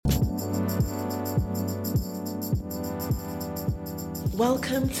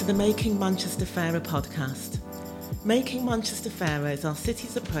Welcome to the Making Manchester Fairer podcast. Making Manchester Fairer is our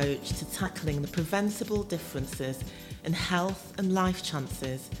city's approach to tackling the preventable differences in health and life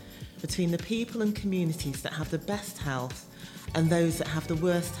chances between the people and communities that have the best health and those that have the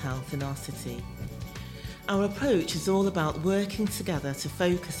worst health in our city. Our approach is all about working together to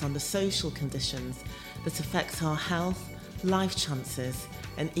focus on the social conditions that affect our health, life chances,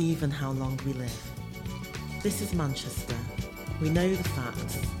 and even how long we live. This is Manchester. We know the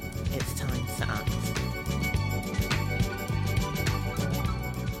facts. It's time to act.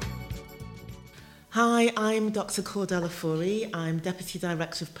 Hi, I'm Dr. Cordelle Ofori. I'm Deputy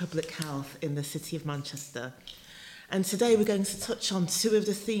Director of Public Health in the City of Manchester. And today we're going to touch on two of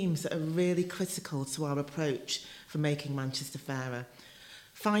the themes that are really critical to our approach for making Manchester fairer: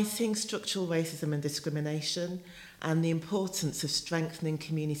 fighting structural racism and discrimination, and the importance of strengthening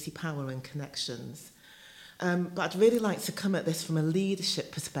community power and connections. But I'd really like to come at this from a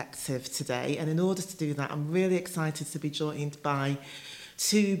leadership perspective today, and in order to do that, I'm really excited to be joined by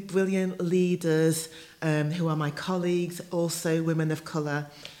two brilliant leaders who are my colleagues, also women of colour,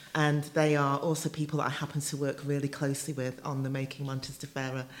 and they are also people that I happen to work really closely with on the Making Manchester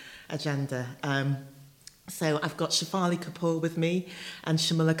Fairer agenda. So I've got Shefali Kapoor with me and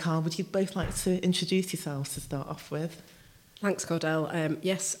Sharmila Kar. Would you both like to introduce yourselves to start off with? Thanks, Cordelle.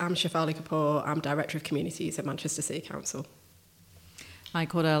 Yes, I'm Shefali Kapoor. I'm Director of Communities at Manchester City Council. Hi,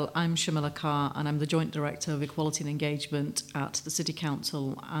 Cordelle. I'm Sharmila Kar, and I'm the Joint Director of Equality and Engagement at the City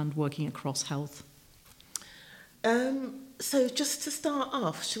Council and working across health. So just to start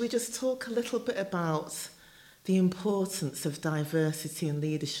off, should we just talk a little bit about the importance of diversity in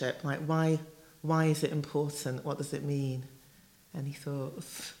leadership? Like, why is it important? What does it mean? Any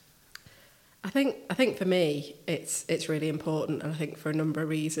thoughts? I think for me, it's really important, and I think for a number of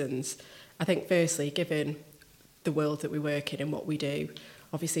reasons. I think firstly, given the world that we work in and what we do,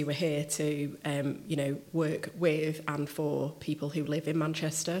 obviously we're here to work with and for people who live in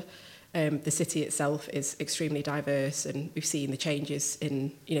Manchester. The city itself is extremely diverse, and we've seen the changes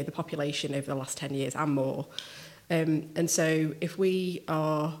in the population over the last 10 years and more. And so if we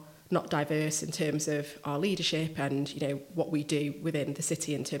are not diverse in terms of our leadership and what we do within the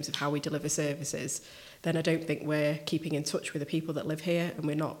city in terms of how we deliver services, then I don't think we're keeping in touch with the people that live here, and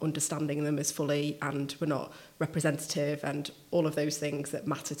we're not understanding them as fully, and we're not representative, and all of those things that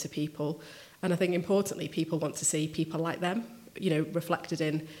matter to people. And I think importantly, people want to see people like them, reflected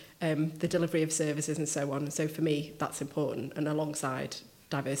in the delivery of services and so on. And so for me, that's important, and alongside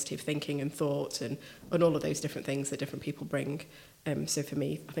diversity of thinking and thought and all of those different things that different people bring. So for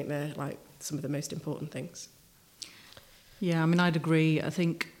me, I think they're like some of the most important things. Yeah, I mean, I'd agree. I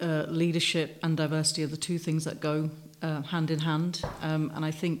think leadership and diversity are the two things that go hand in hand. And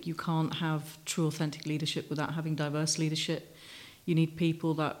I think you can't have true, authentic leadership without having diverse leadership. You need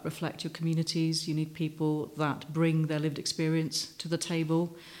people that reflect your communities. You need people that bring their lived experience to the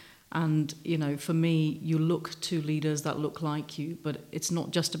table. And, for me, you look to leaders that look like you, but it's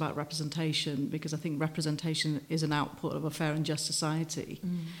not just about representation, because I think representation is an output of a fair and just society.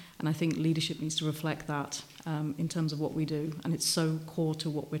 And I think leadership needs to reflect that in terms of what we do. And it's so core to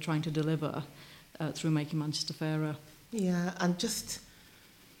what we're trying to deliver through Making Manchester Fairer. Yeah, and just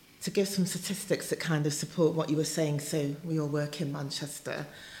to give some statistics that kind of support what you were saying. So we all work in Manchester,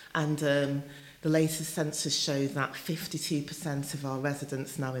 and the latest census shows that 52% of our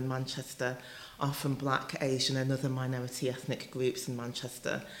residents now in Manchester are from Black, Asian and other minority ethnic groups in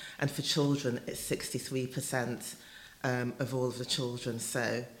Manchester. And for children, it's 63% of all of the children.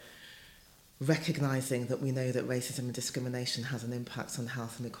 So recognising that we know that racism and discrimination has an impact on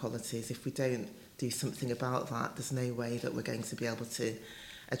health inequalities, if we don't do something about that, there's no way that we're going to be able to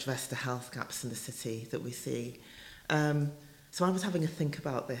address the health gaps in the city that we see. So I was having a think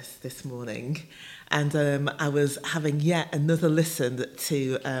about this morning, and I was having yet another listen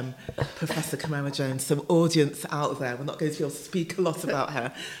to Professor Camara Jones, some audience out there. We're not going to be able to speak a lot about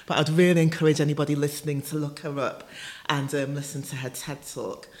her, but I'd really encourage anybody listening to look her up and listen to her TED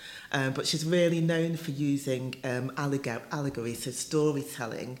Talk. But she's really known for using allegory, so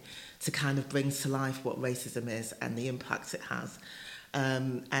storytelling, to kind of bring to life what racism is and the impact it has.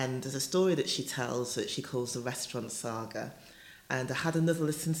 And there's a story that she tells that she calls the restaurant saga. And I had another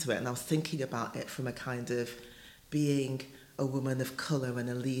listen to it, and I was thinking about it from a kind of being a woman of colour and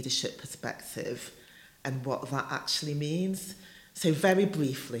a leadership perspective and what that actually means. So very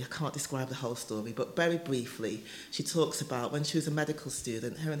briefly, I can't describe the whole story, but very briefly, she talks about when she was a medical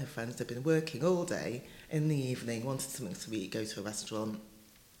student, her and her friends had been working all day. In the evening, wanted something to eat, go to a restaurant.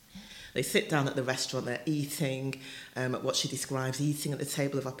 They sit down at the restaurant, they're eating, what she describes, eating at the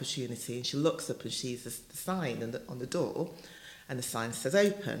table of opportunity, and she looks up and sees the sign on the door, and the sign says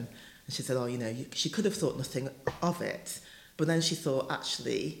open. And she said, oh, she could have thought nothing of it. But then she thought,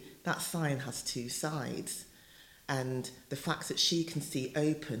 actually, that sign has two sides. And the fact that she can see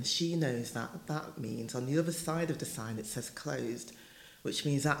open, she knows that means on the other side of the sign it says closed, which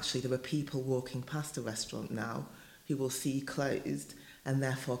means actually there are people walking past the restaurant now who will see closed and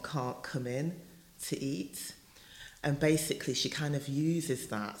therefore can't come in to eat. And basically she kind of uses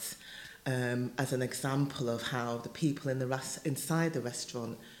that as an example of how the people inside the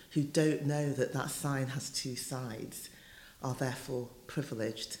restaurant who don't know that sign has two sides are therefore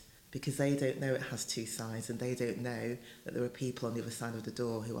privileged, because they don't know it has two sides, and they don't know that there are people on the other side of the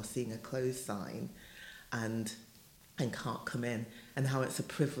door who are seeing a closed sign and can't come in, and how it's a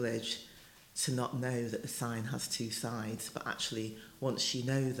privilege to not know that the sign has two sides, but actually once you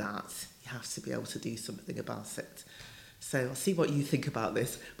know that, you have to be able to do something about it. So I'll see what you think about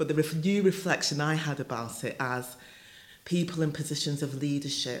this, but the new reflection I had about it as people in positions of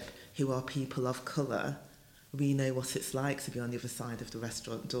leadership who are people of colour, we know what it's like to be on the other side of the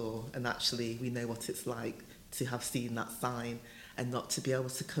restaurant door, and actually we know what it's like to have seen that sign and not to be able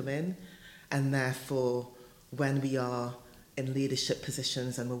to come in. And therefore, when we are in leadership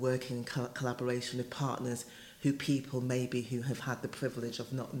positions and we're working in collaboration with partners who have had the privilege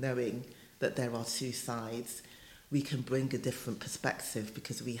of not knowing that there are two sides, we can bring a different perspective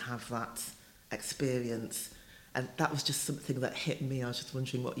because we have that experience. And that was just something that hit me. I was just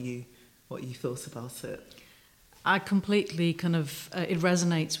wondering what you thought about it. I completely it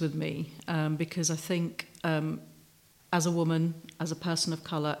resonates with me because I think as a woman, as a person of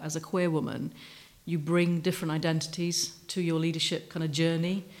colour, as a queer woman, you bring different identities to your leadership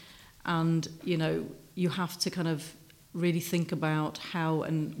journey, and you have to really think about how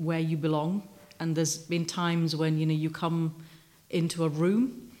and where you belong. And there's been times when you come into a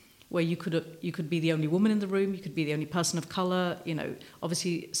room where you could be the only woman in the room, you could be the only person of colour.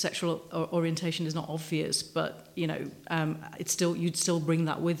 Obviously sexual orientation is not obvious, but you'd still bring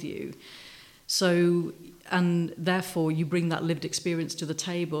that with you. So, and therefore you bring that lived experience to the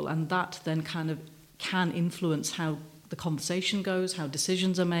table, and that then can influence how the conversation goes, how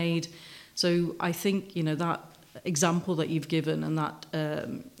decisions are made. So I think that example that you've given and that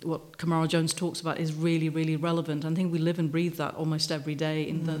what Kamara Jones talks about is really, really relevant. I think we live and breathe that almost every day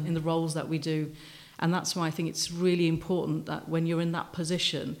in the roles that we do, and that's why I think it's really important that when you're in that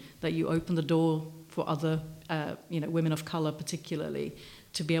position that you open the door for other women of colour particularly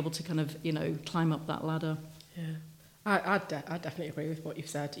to be able to climb up that ladder. Yeah, I definitely agree with what you've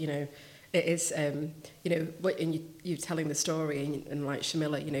said. It is, when you're telling the story and like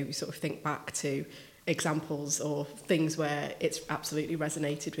Sharmila, you sort of think back to examples or things where it's absolutely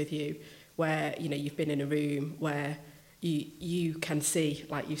resonated with you, where you've been in a room where you can see,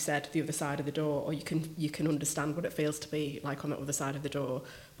 like you said, the other side of the door, or you can understand what it feels to be like on the other side of the door.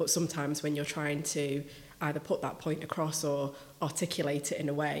 But sometimes when you're trying to either put that point across or articulate it in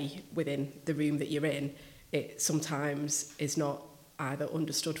a way within the room that you're in, it sometimes is not either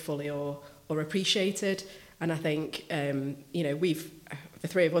understood fully or appreciated. And I think the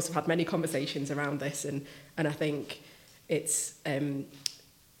three of us have had many conversations around this, and I think it's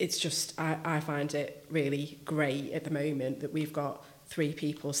just I find it really great at the moment that we've got three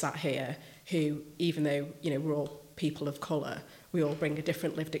people sat here who, even though we're all people of colour, we all bring a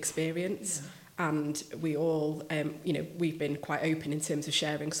different lived experience. Yeah. And we all we've been quite open in terms of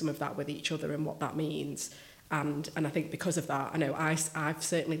sharing some of that with each other and what that means. And I think because of that, I know I've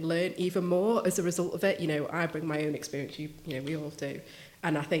certainly learned even more as a result of it. I bring my own experience, we all do.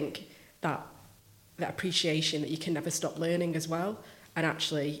 And I think that appreciation that you can never stop learning as well. And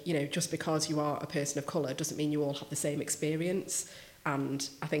actually, just because you are a person of colour doesn't mean you all have the same experience. And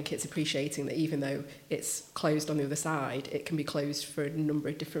I think it's appreciating that even though it's closed on the other side, it can be closed for a number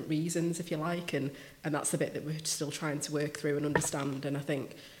of different reasons, if you like. And that's the bit that we're still trying to work through and understand. And I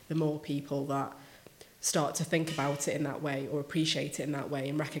think the more people that start to think about it in that way or appreciate it in that way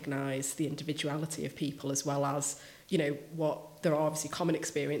and recognise the individuality of people, as well as, what there are obviously common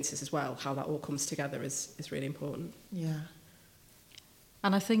experiences as well, how that all comes together is really important. Yeah.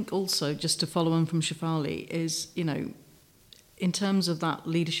 And I think also, just to follow on from Shefali, is, in terms of that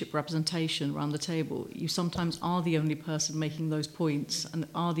leadership representation around the table, you sometimes are the only person making those points and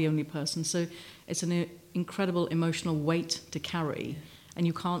are the only person. So it's an incredible emotional weight to carry. And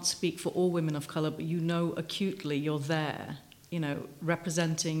you can't speak for all women of colour, but acutely you're there,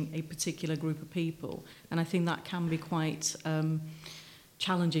 representing a particular group of people. And I think that can be quite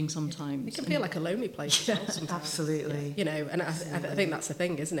challenging sometimes. It can feel like a lonely place as well sometimes. Absolutely. And I think that's the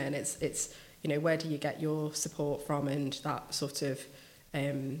thing, isn't it? And it's where do you get your support from, and that sort of,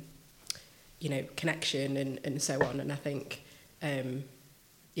 connection and so on. And I think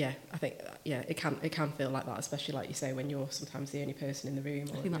yeah, I think it can feel like that, especially like you say when you're sometimes the only person in the room.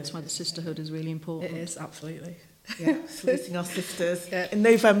 I think that's why the sisterhood is really important. It is, absolutely. Yeah, saluting our sisters in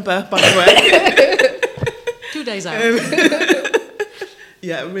November, by the way. 2 days out.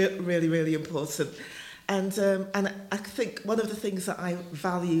 Yeah, really, really important. And I think one of the things that I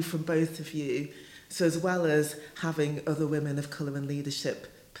value from both of you, so as well as having other women of colour in leadership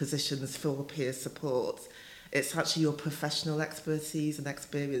positions for peer support, it's actually your professional expertise and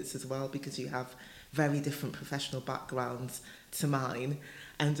experience as well, because you have very different professional backgrounds to mine.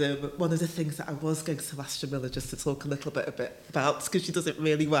 And one of the things that I was going to ask Sharmila just to talk a little bit about, because she does it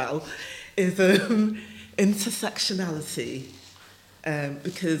really well, is intersectionality.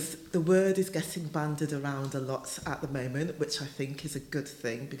 Because the word is getting bandied around a lot at the moment, which I think is a good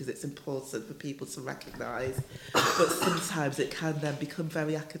thing because it's important for people to recognise. But sometimes it can then become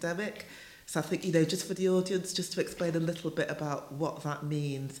very academic. So I think, just for the audience, just to explain a little bit about what that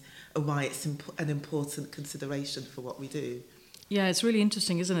means and why it's an important consideration for what we do. Yeah, it's really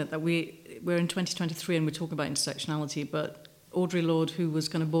interesting, isn't it, that we're in 2023 and we're talking about intersectionality, but Audre Lorde, who was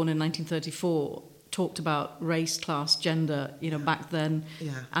kind of born in 1934, talked about race, class, gender, back then.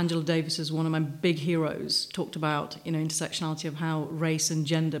 Yeah. Angela Davis is one of my big heroes, talked about, intersectionality of how race and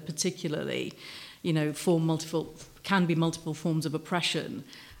gender particularly, can be multiple forms of oppression.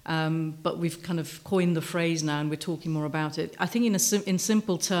 But we've kind of coined the phrase now and we're talking more about it. I think in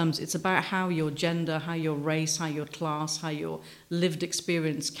simple terms, it's about how your gender, how your race, how your class, how your lived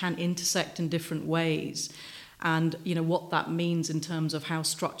experience can intersect in different ways. And, what that means in terms of how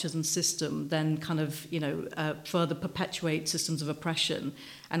structures and system then kind of, further perpetuate systems of oppression,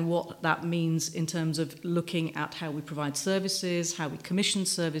 and what that means in terms of looking at how we provide services, how we commission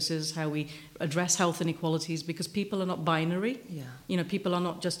services, how we address health inequalities, because people are not binary. Yeah. People are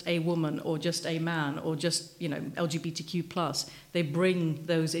not just a woman or just a man or just, LGBTQ+. They bring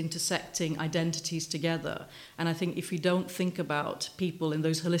those intersecting identities together. And I think if you don't think about people in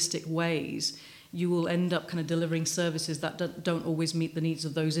those holistic ways, you will end up kind of delivering services that don't always meet the needs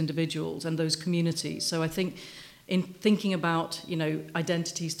of those individuals and those communities. So I think in thinking about,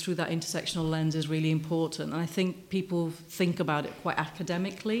 identities through that intersectional lens is really important. And I think people think about it quite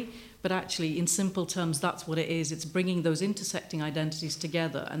academically, but actually in simple terms, that's what it is. It's bringing those intersecting identities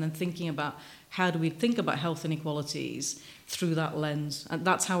together and then thinking about how do we think about health inequalities through that lens. And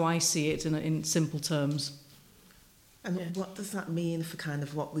that's how I see it in simple terms. And what does that mean for kind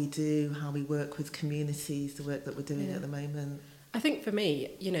of what we do, how we work with communities, the work that we're doing at the moment? I think for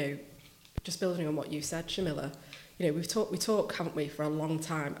me, just building on what you said, Sharmila, we talk, haven't we, for a long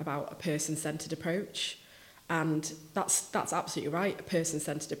time about a person-centred approach, and that's absolutely right, a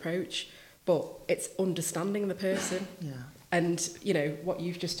person-centred approach, but it's understanding the person. Yeah. And what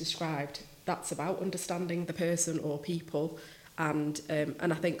you've just described, that's about understanding the person or people, and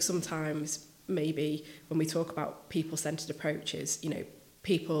I think sometimes maybe when we talk about people-centred approaches,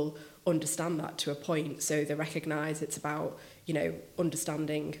 people understand that to a point, so they recognise it's about,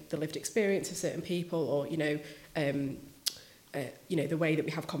 understanding the lived experience of certain people, or, the way that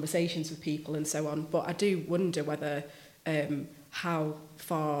we have conversations with people and so on. But I do wonder whether how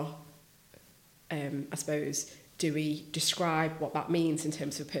far, I suppose, do we describe what that means in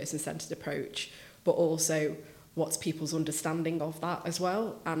terms of a person-centred approach, but also what's people's understanding of that as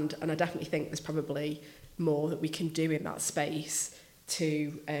well. And I definitely think there's probably more that we can do in that space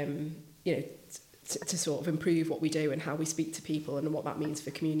to, to sort of improve what we do and how we speak to people and what that means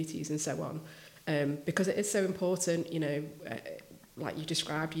for communities and so on. Because it is so important, like you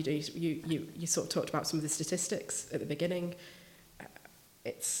described, you sort of talked about some of the statistics at the beginning.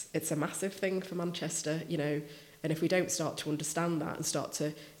 It's a massive thing for Manchester, and if we don't start to understand that and start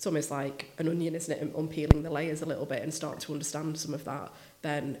to, it's almost like an onion, isn't it, unpeeling the layers a little bit and start to understand some of that,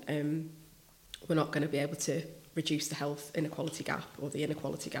 then we're not going to be able to reduce the health inequality gap or the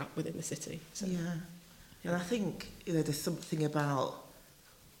inequality gap within the city. So, yeah. And I think, there's something about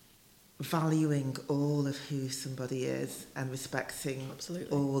valuing all of who somebody is and respecting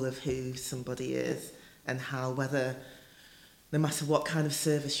all of who somebody is, and how no matter what kind of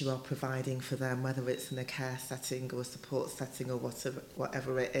service you are providing for them, whether it's in a care setting or a support setting or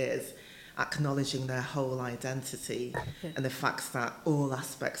whatever it is, acknowledging their whole identity and the fact that all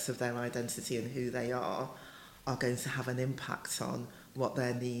aspects of their identity and who they are going to have an impact on what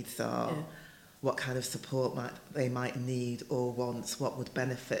their needs are, what kind of support they might need or want, what would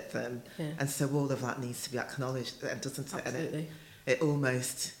benefit them. Yeah. And so all of that needs to be acknowledged, doesn't it? Absolutely. And it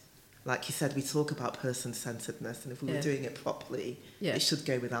almost... Like you said, we talk about person-centredness, and if we were doing it properly, it should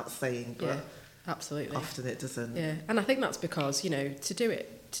go without saying, but absolutely. Often it doesn't. Yeah, and I think that's because, to do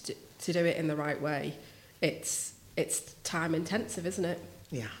it in the right way, it's it's time intensive, isn't it?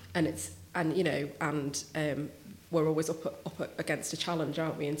 Yeah. And you know, we're always up against a challenge,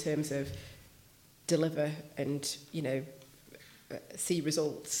 aren't we, in terms of deliver and, you know, see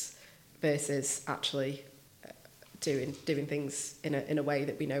results versus actually doing things in a way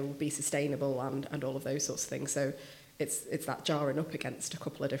that we know will be sustainable and all of those sorts of things. So it's that jarring up against a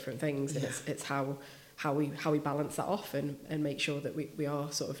couple of different things, and it's how we balance that off and make sure that we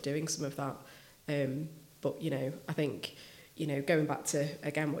are sort of doing some of that. But, you know, I think, you know, going back to,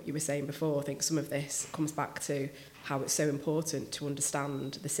 again, what you were saying before, I think some of this comes back to how it's so important to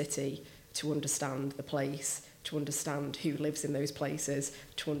understand the city, to understand the place, to understand who lives in those places,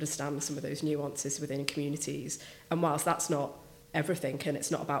 to understand some of those nuances within communities. And whilst that's not everything, and it's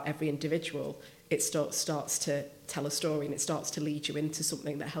not about every individual, it starts to tell a story, and it starts to lead you into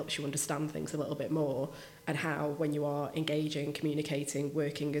something that helps you understand things a little bit more, and how, when you are engaging, communicating,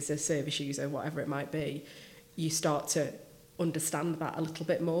 working as a service user, whatever it might be, you start to understand that a little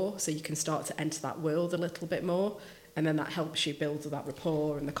bit more, so you can start to enter that world a little bit more, and then that helps you build that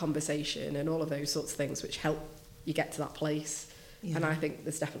rapport and the conversation and all of those sorts of things which help you get to that place. Yeah. And I think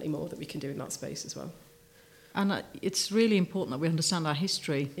there's definitely more that we can do in that space as well. And it's really important that we understand our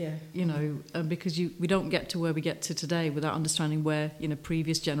history, you know, because we don't get to where we get to today without understanding where, you know,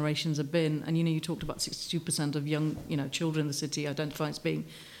 previous generations have been. And, you know, you talked about 62% of young, you know, children in the city identify as being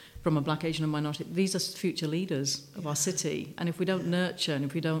from a black, Asian and minority. These are future leaders of our city. And if we don't nurture, and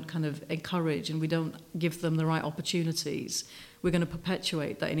if we don't kind of encourage, and we don't give them the right opportunities, we're going to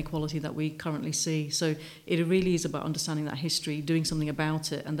perpetuate that inequality that we currently see. So it really is about understanding that history, doing something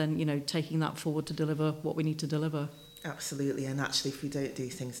about it, and then, you know, taking that forward to deliver what we need to deliver. Absolutely. And actually, if we don't do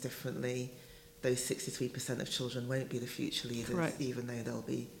things differently, those 63% of children won't be the future leaders. Correct. Even though they'll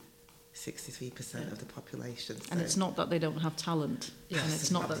be 63% of the population. So. And it's not that they don't have talent, and it's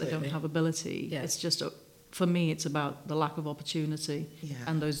not that they don't have ability. It's just, for me, it's about the lack of opportunity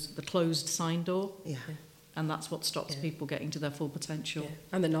and the closed sign door. And that's what stops people getting to their full potential.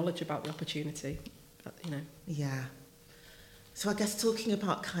 And the knowledge about the opportunity, you know. Yeah. So I guess talking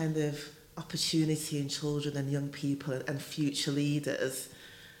about kind of opportunity in children and young people and future leaders,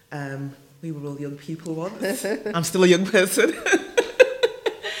 we were all young people once. I'm still a young person.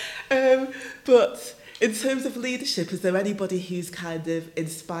 But in terms of leadership, is there anybody who's kind of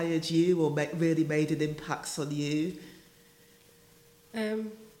inspired you or really made an impact on you?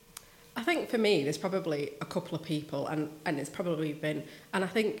 I think for me, there's probably a couple of people, and it's probably been, and I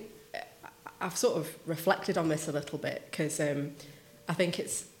think I've sort of reflected on this a little bit, because I think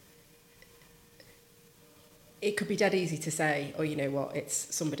it could be dead easy to say, oh, you know what,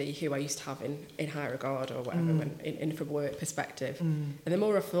 it's somebody who I used to have in high regard or whatever, in from a work perspective. And the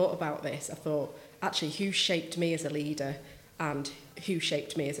more I've thought about this, I thought, actually, who shaped me as a leader and who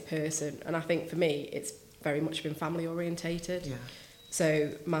shaped me as a person? And I think for me, it's very much been family orientated. Yeah.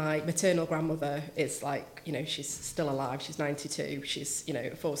 So my maternal grandmother is like, you know, she's still alive. She's 92. She's, you know,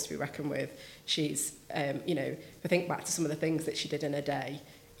 a force to be reckoned with. She's, you know, if I think back to some of the things that she did in a day,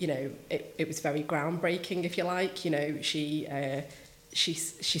 you know, it was very groundbreaking, if you like. You know, she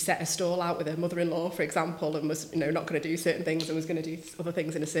set a stall out with her mother-in-law, for example, and was, you know, not going to do certain things and was going to do other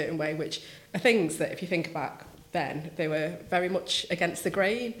things in a certain way, which are things that, if you think back then, they were very much against the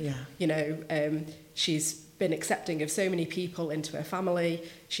grain. Yeah. You know, she's been accepting of so many people into her family.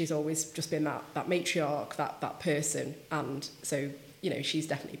 She's always just been that matriarch, that person, and so, you know, she's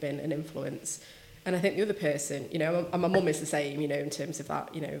definitely been an influence. And I think the other person, you know, and my mum is the same, you know, in terms of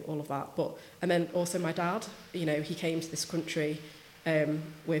that, you know, all of that. But, and then also my dad, you know, he came to this country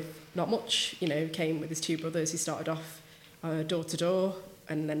with not much, you know, came with his two brothers. He started off door to door,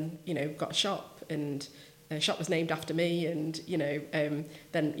 and then, you know, got a shop, and the shop was named after me, and, you know,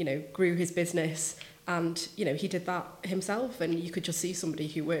 then, you know, grew his business, and, you know, he did that himself, and you could just see somebody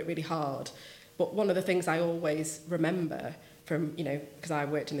who worked really hard. But one of the things I always remember from, you know, because I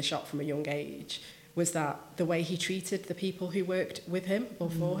worked in the shop from a young age, was that the way he treated the people who worked with him or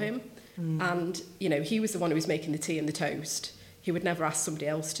for him. And, you know, he was the one who was making the tea and the toast. He would never ask somebody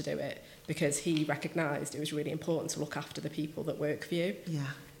else to do it, because he recognised it was really important to look after the people that work for you. Yeah.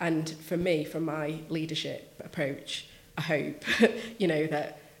 And for me, from my leadership approach, I hope, you know,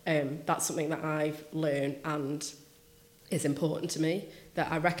 that that's something that I've learned and is important to me,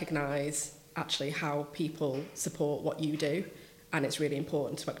 that I recognise actually how people support what you do, and it's really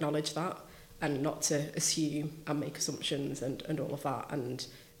important to acknowledge that and not to assume and make assumptions and all of that. And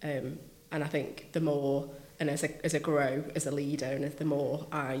I think the more, and as I grow as a leader, and as the more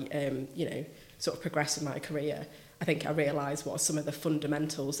I you know, sort of progress in my career, I think I realise what are some of the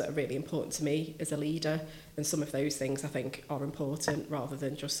fundamentals that are really important to me as a leader, and some of those things I think are important, rather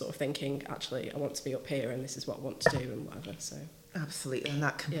than just sort of thinking, actually, I want to be up here and this is what I want to do and whatever. So absolutely, and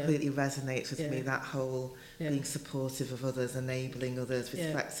that completely resonates with me, that whole being supportive of others, enabling others,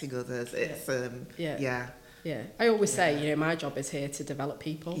 respecting others. It's Yeah, I always say, you know, my job is here to develop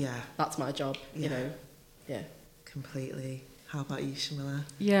people. Yeah. That's my job, you know. Yeah. Completely. How about you, Sharmila?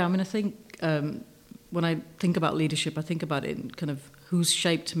 Yeah, I mean, I think when I think about leadership, I think about it in kind of who's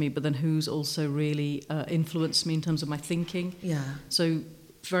shaped me, but then who's also really influenced me in terms of my thinking. Yeah. So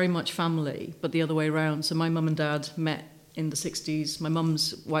very much family, but the other way around. So my mum and dad met in the 60s. My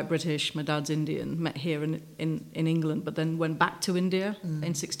mum's white British, my dad's Indian, met here in England, but then went back to India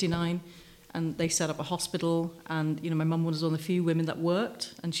in 69, and they set up a hospital. And, you know, my mum was one of the few women that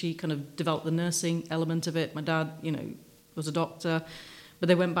worked, and she kind of developed the nursing element of it. My dad, you know, was a doctor, but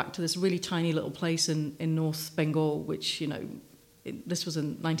they went back to this really tiny little place in North Bengal, which, you know, this was in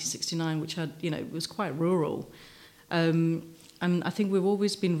 1969, which had, you know, was quite rural. And I think we've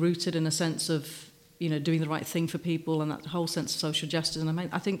always been rooted in a sense of, you know, doing the right thing for people, and that whole sense of social justice. And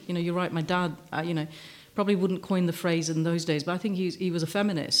I think, you know, you're right, my dad, you know, probably wouldn't coin the phrase in those days, but I think he was a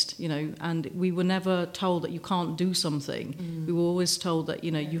feminist, you know, and we were never told that you can't do something. We were always told that,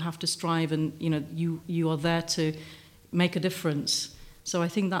 you know, you have to strive, and, you know, you are there to make a difference. So I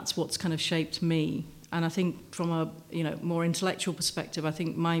think that's what's kind of shaped me. And I think from a, you know, more intellectual perspective, I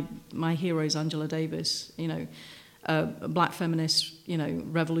think my hero is Angela Davis, you know, a black feminist, you know,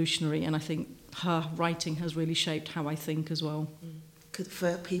 revolutionary, and I think her writing has really shaped how I think as well.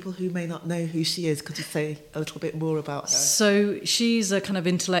 For people who may not know who she is, could you say a little bit more about her? So she's a kind of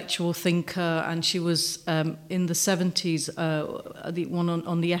intellectual thinker, and she was in the 70s the one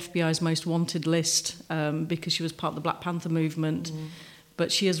on the FBI's most wanted list because she was part of the Black Panther movement.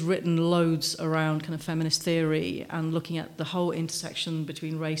 But she has written loads around kind of feminist theory and looking at the whole intersection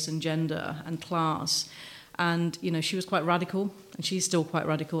between race and gender and class. And, you know, she was quite radical, and she's still quite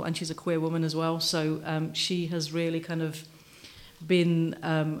radical, and she's a queer woman as well. So she has really kind of been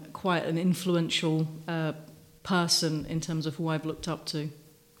quite an influential person in terms of who I've looked up to.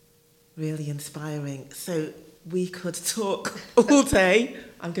 Really inspiring. So we could talk all day.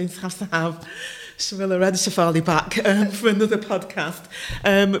 I'm going to have Sharmila and Shefali back for another podcast.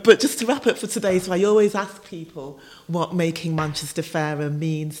 But just to wrap up for today, so I always ask people what making Manchester fairer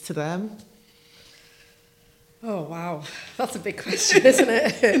means to them. Oh, wow. That's a big question, isn't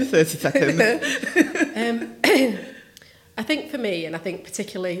it? In 30 seconds. I think for me, and I think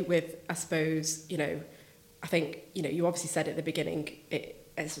particularly with, I suppose, you know, I think, you know, you obviously said at the beginning,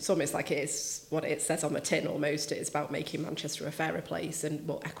 it's almost like it is what it says on the tin almost. It's about making Manchester a fairer place and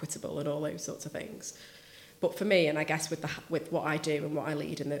more equitable and all those sorts of things. But for me, and I guess with what I do and what I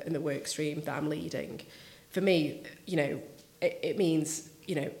lead in the work stream that I'm leading, for me, you know, it means,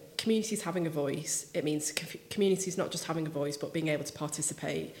 you know, communities having a voice. It means communities not just having a voice, but being able to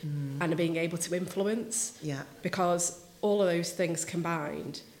participate and being able to influence. Yeah. Because all of those things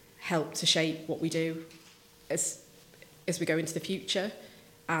combined help to shape what we do as we go into the future.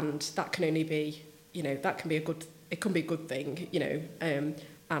 And that can only be, you know, that can be it can be a good thing, you know.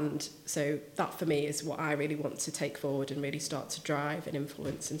 And so that for me is what I really want to take forward and really start to drive and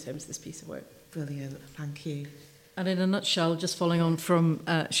influence in terms of this piece of work. Brilliant, thank you. And in a nutshell, just following on from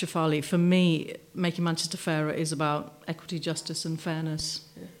Shefali, for me, making Manchester fairer is about equity, justice and fairness.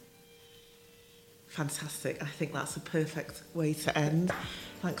 Yeah. Fantastic. I think that's a perfect way to end.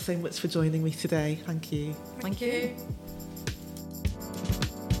 Thanks so much for joining me today. Thank you. Thank you.